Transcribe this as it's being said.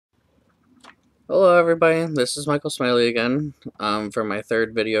Hello everybody, this is Michael Smiley again for my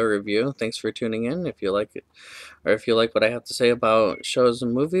third video review. Thanks for tuning in. If you like it, or if you like what I have to say about shows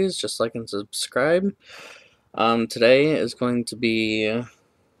and movies, just like and subscribe. Today is going to be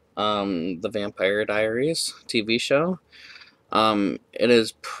the Vampire Diaries TV show. It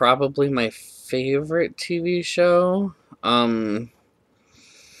is probably my favorite TV show.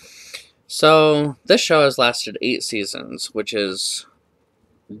 So this show has lasted 8 seasons, which is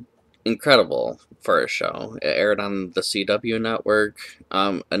incredible for a show. It aired on the CW network,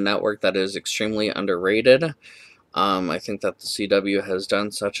 a network that is extremely underrated. I think that the CW has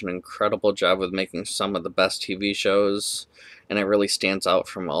done such an incredible job with making some of the best TV shows, and it really stands out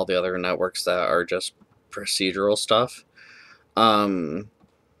from all the other networks that are just procedural stuff. Um,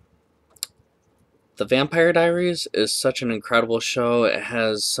 the Vampire Diaries is such an incredible show. It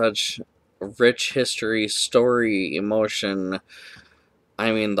has such rich history, story, emotion.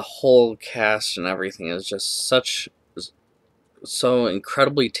 I mean, the whole cast and everything is just so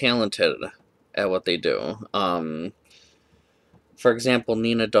incredibly talented at what they do. For example,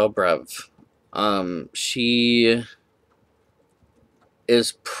 Nina Dobrev. She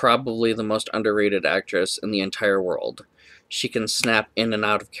is probably the most underrated actress in the entire world. She can snap in and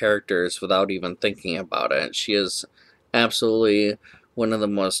out of characters without even thinking about it. She is absolutely one of the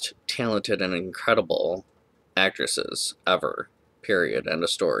most talented and incredible actresses ever. Period. End of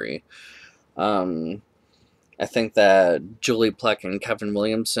story. Um, I think that Julie Plec and Kevin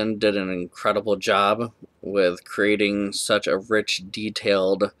Williamson did an incredible job with creating such a rich,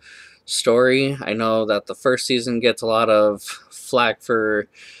 detailed story. I know that the first season gets a lot of flack for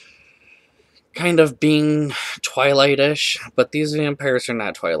kind of being Twilight-ish, but these vampires are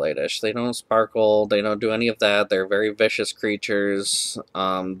not Twilight-ish. They don't sparkle, they don't do any of that. They're very vicious creatures.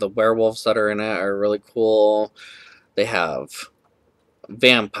 The werewolves that are in it are really cool. They have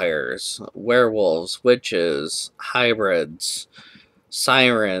vampires, werewolves, witches, hybrids,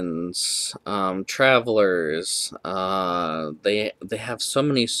 sirens, travelers. They have so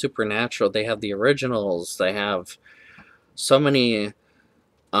many supernatural. They have the originals. They have so many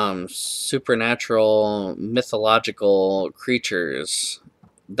supernatural, mythological creatures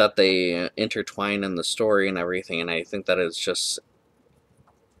that they intertwine in the story and everything. And I think that it's just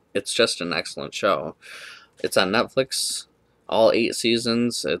an excellent show. It's on Netflix, all 8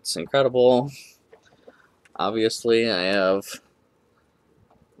 seasons. It's incredible. Obviously, I have.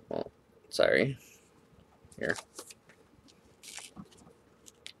 Well, sorry. Here.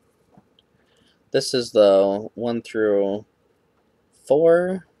 This is the 1 through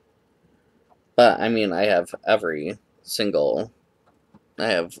 4. But, I mean, I have every single. I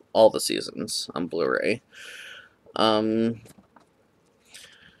have all the seasons on Blu ray. Um,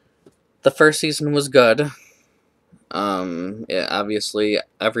 the first season was good. Obviously,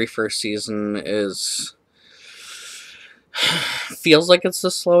 every first season is feels like it's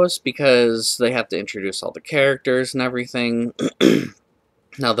the slowest because they have to introduce all the characters and everything.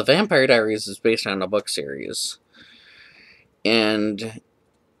 Now, the Vampire Diaries is based on a book series, and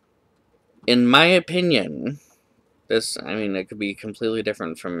in my opinion, I mean, it could be completely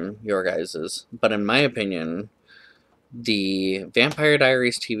different from your guys's, but in my opinion, the Vampire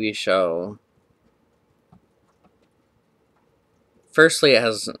Diaries TV show, firstly, it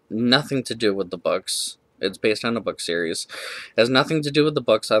has nothing to do with the books. It's based on a book series. It has nothing to do with the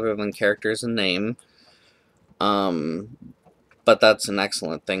books other than characters and name. But that's an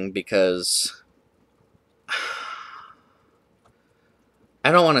excellent thing because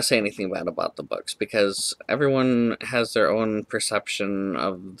I don't want to say anything bad about the books because everyone has their own perception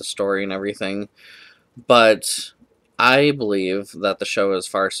of the story and everything. But I believe that the show is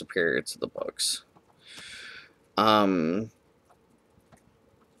far superior to the books. Um,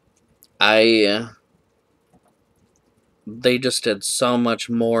 I they just did so much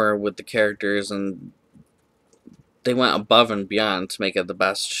more with the characters, and they went above and beyond to make it the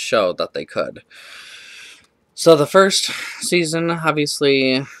best show that they could. So the first season,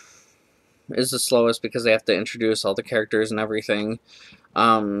 obviously, is the slowest because they have to introduce all the characters and everything.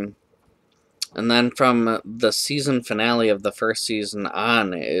 Um, and then from the season finale of the first season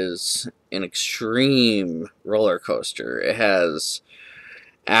on is an extreme roller coaster. It has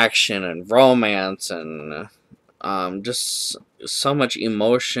action and romance and just so much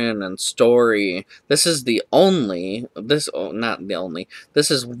emotion and story. This is the only, not the only,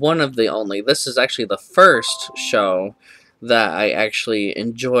 this is one of the only, this is actually the first show that I actually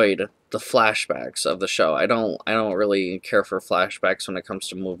enjoyed the flashbacks of the show. I don't really care for flashbacks when it comes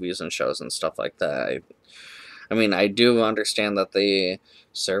to movies and shows and stuff like that. I mean, I do understand that they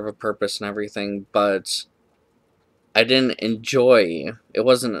serve a purpose and everything, but I didn't enjoy, it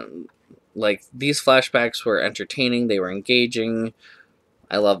wasn't Like, these flashbacks were entertaining, they were engaging.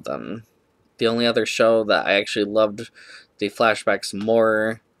 I loved them. The only other show that I actually loved the flashbacks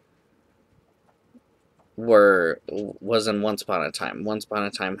more was in Once Upon a Time. Once Upon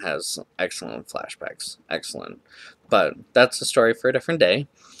a Time has excellent flashbacks. Excellent. But that's a story for a different day.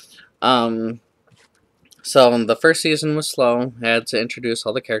 So the first season was slow. I had to introduce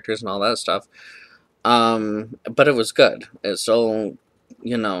all the characters and all that stuff. But it was good. It still,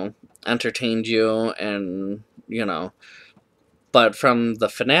 entertained you, and, but from the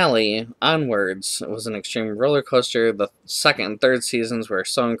finale onwards, it was an extreme roller coaster. The second and third seasons were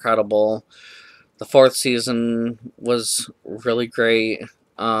so incredible. The fourth season was really great.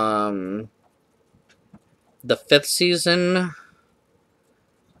 The fifth season,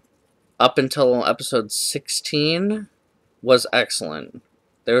 up until episode 16, was excellent.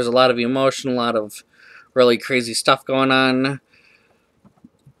 There was a lot of emotion, a lot of really crazy stuff going on.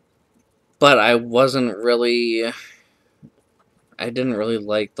 But I didn't really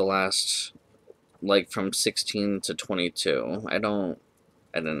like the last, like, from 16 to 22. I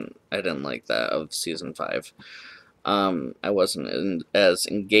didn't like that of season 5. I wasn't as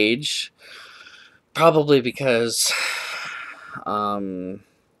engaged, probably because, I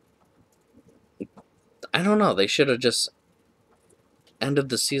don't know, they should have just ended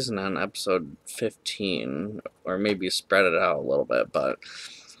the season on episode 15, or maybe spread it out a little bit, but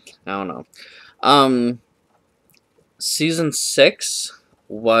I don't know. Season 6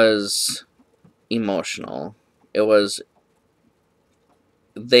 was emotional.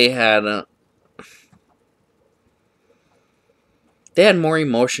 They had more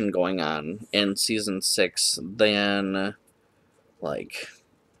emotion going on in season 6 than, like,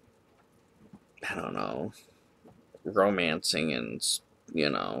 I don't know, romancing and,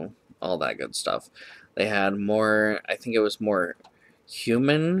 all that good stuff. They had more, I think it was more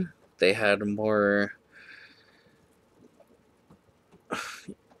human. They had more,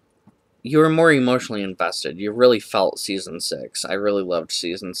 you were more emotionally invested. You really felt season 6. I really loved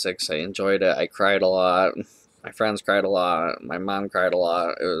season 6. I enjoyed it. I cried a lot. My friends cried a lot. My mom cried a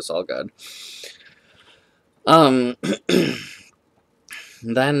lot. It was all good.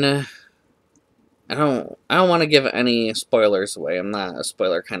 Then I don't want to give any spoilers away. I'm not a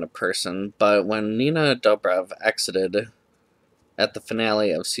spoiler kind of person, but when Nina Dobrev exited at the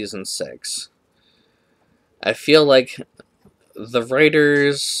finale of season 6, I feel like the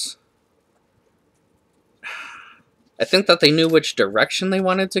writers, I think that they knew which direction they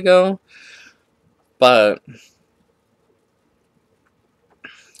wanted to go, but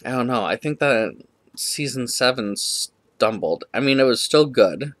I don't know. I think that season 7 stumbled. I mean, it was still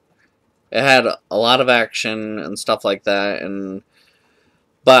good. It had a lot of action and stuff like that,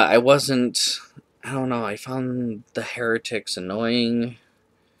 but I don't know, I found the heretics annoying.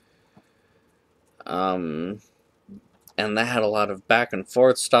 And that had a lot of back and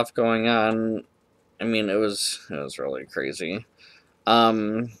forth stuff going on. I mean, it was really crazy. I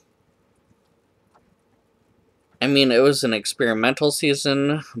mean, it was an experimental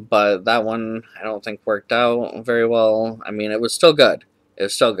season, but that one I don't think worked out very well. I mean, it was still good. It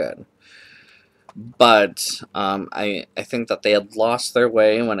was still good. But I think that they had lost their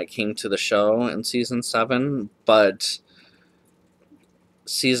way when it came to the show in season 7. But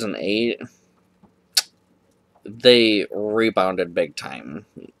season 8, they rebounded big time.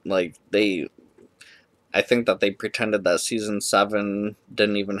 Like, I think that they pretended that season 7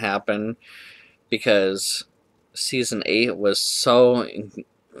 didn't even happen, because season 8 was so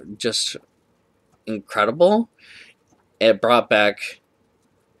just incredible. It brought back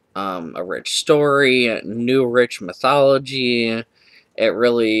a rich story, new rich mythology. It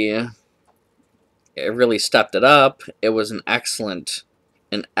really stepped it up. It was an excellent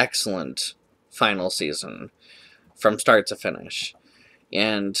final season from start to finish,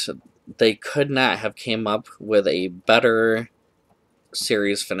 and they could not have came up with a better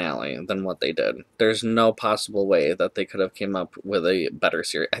series finale than what they did. There's no possible way that they could have came up with a better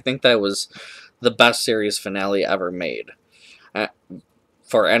series. I think that was the best series finale ever made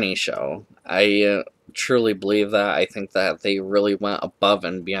for any show. I truly believe that. I think that they really went above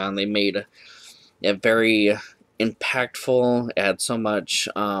and beyond. They made it very impactful. It had so much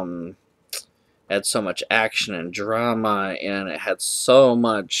action and drama, and it had so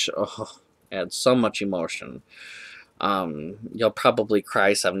much emotion. You'll probably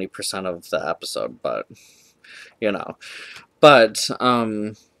cry 70% of the episode, but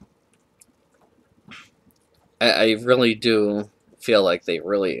I really do feel like they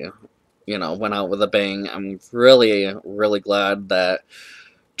really, went out with a bang. I'm really, really glad that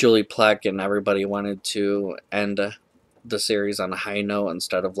Julie Plec and everybody wanted to end the series on a high note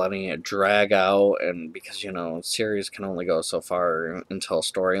instead of letting it drag out, and because series can only go so far until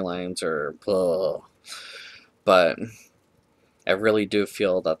storylines are blah. But I really do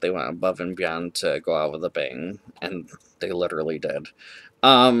feel that they went above and beyond to go out with a bang, and they literally did.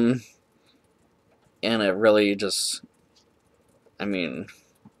 And it really just, I mean,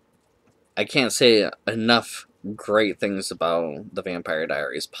 I can't say enough great things about the Vampire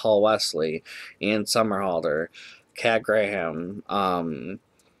Diaries. Paul Wesley, Ian Somerhalder, Cat Graham, Michael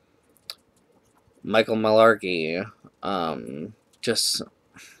Malarkey, just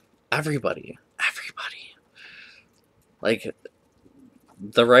everybody. Like,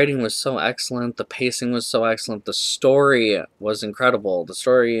 the writing was so excellent, the pacing was so excellent, the story was incredible. The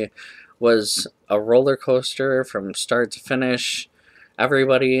story was a roller coaster from start to finish.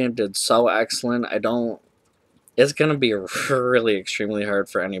 Everybody did so excellent. It's going to be really extremely hard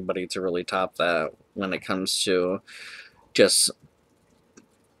for anybody to really top that when it comes to just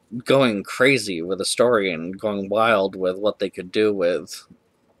going crazy with a story and going wild with what they could do with,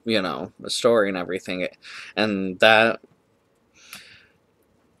 the story and everything. And that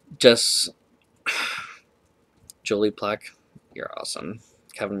just, Julie Plec, you're awesome.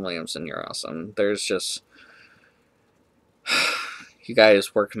 Kevin Williamson, you're awesome. There's just, you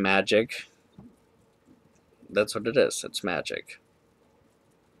guys work magic. That's what it is. It's magic.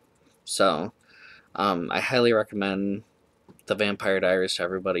 So, I highly recommend The Vampire Diaries to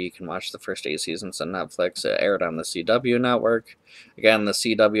everybody. You can watch the first 8 seasons on Netflix. It aired on the CW network. Again, the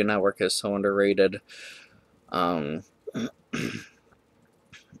CW network is so underrated.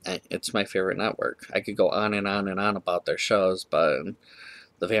 It's my favorite network. I could go on and on and on about their shows, but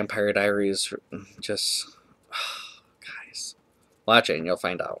The Vampire Diaries, just, guys, watch it and you'll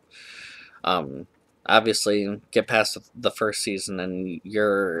find out. Obviously, get past the first season and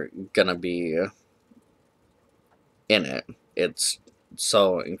you're gonna be in it. It's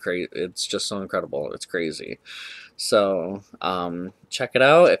it's just so incredible. It's crazy. So, check it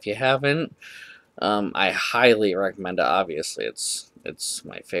out if you haven't. I highly recommend it. Obviously, it's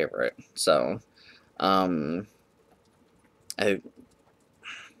my favorite. So,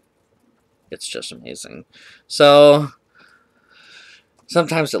 it's just amazing. So,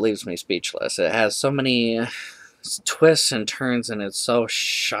 sometimes it leaves me speechless. It has so many twists and turns, and it's so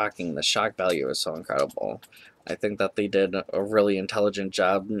shocking. The shock value is so incredible. I think that they did a really intelligent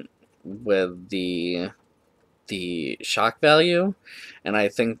job with the shock value, and I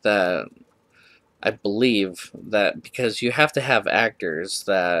believe that because you have to have actors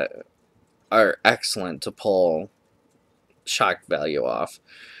that are excellent to pull shock value off,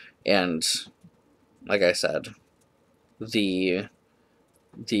 and like I said, the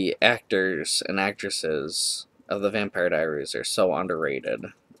actors and actresses of the Vampire Diaries are so underrated.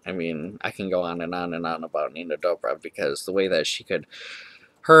 I mean, I can go on and on and on about Nina Dobrev because the way that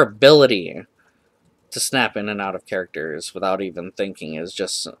her ability to snap in and out of characters without even thinking is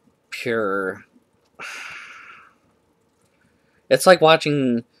just pure. It's like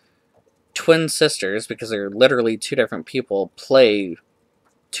watching twin sisters, because they're literally 2 different people, play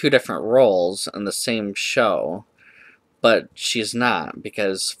 2 different roles in the same show, but she's not,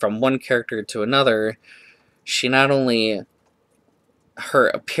 because from one character to another, she not only, her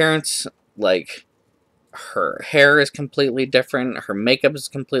appearance, like, her hair is completely different, her makeup is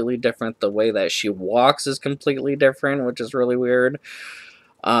completely different, the way that she walks is completely different, which is really weird.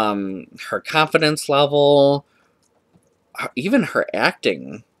 Her confidence level, even her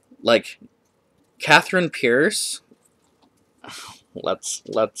acting, like Catherine Pierce.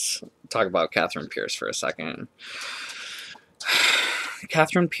 Let's talk about Catherine Pierce for a second.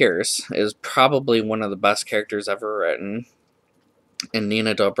 Catherine Pierce is probably one of the best characters ever written, and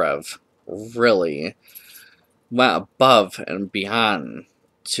Nina Dobrev really went above and beyond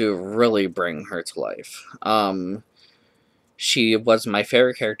to really bring her to life. She was my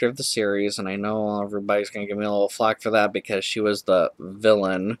favorite character of the series, and I know everybody's going to give me a little flack for that because she was the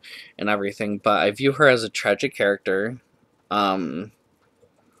villain and everything, but I view her as a tragic character.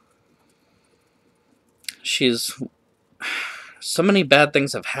 She's... so many bad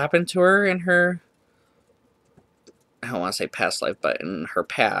things have happened to her in her... I don't want to say past life, but in her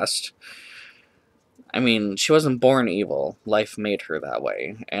past. I mean, she wasn't born evil. Life made her that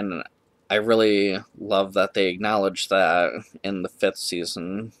way, and I really love that they acknowledged that in the 5th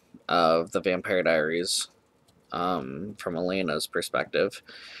season of The Vampire Diaries, from Elena's perspective.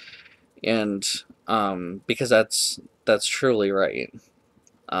 And, because that's truly right.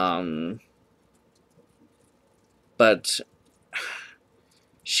 But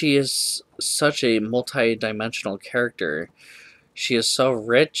she is such a multi-dimensional character. She is so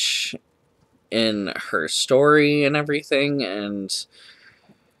rich in her story and everything, and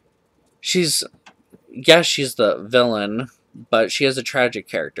she's the villain, but she is a tragic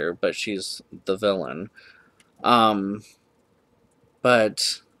character, but she's the villain. But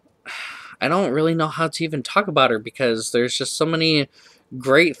I don't really know how to even talk about her because there's just so many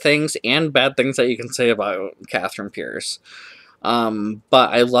great things and bad things that you can say about Catherine Pierce. But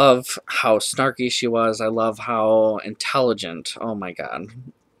I love how snarky she was. I love how intelligent. Oh my god.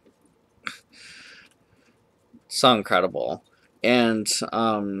 So incredible. And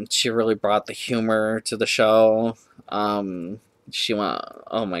she really brought the humor to the show. She went,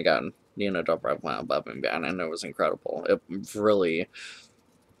 oh my god, Nina Dobrev went above and beyond, and it was incredible. It really,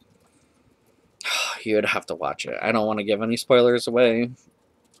 you would have to watch it. I don't want to give any spoilers away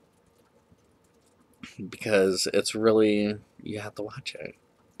because it's really, you have to watch it.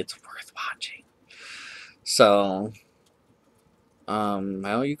 It's worth watching. So,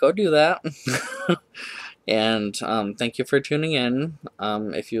 well, you go do that. And thank you for tuning in.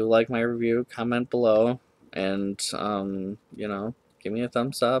 If you like my review, comment below, and you know, give me a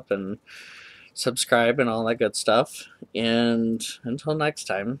thumbs up and subscribe and all that good stuff. And until next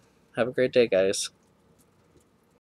time, have a great day, guys.